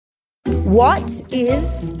What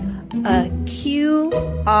is a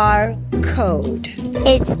QR code?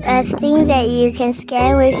 It's a thing that you can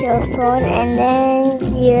scan with your phone and then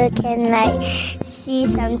you can see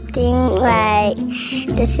something like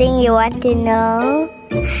the thing you want to know.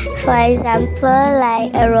 For example,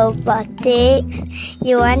 like a robotics,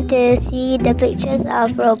 you want to see the pictures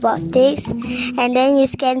of robotics and then you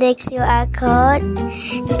scan the QR code,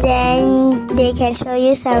 then they can show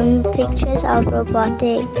you some pictures of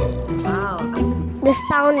robotics. Wow. The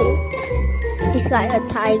sound is like a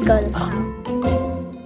tiger sound.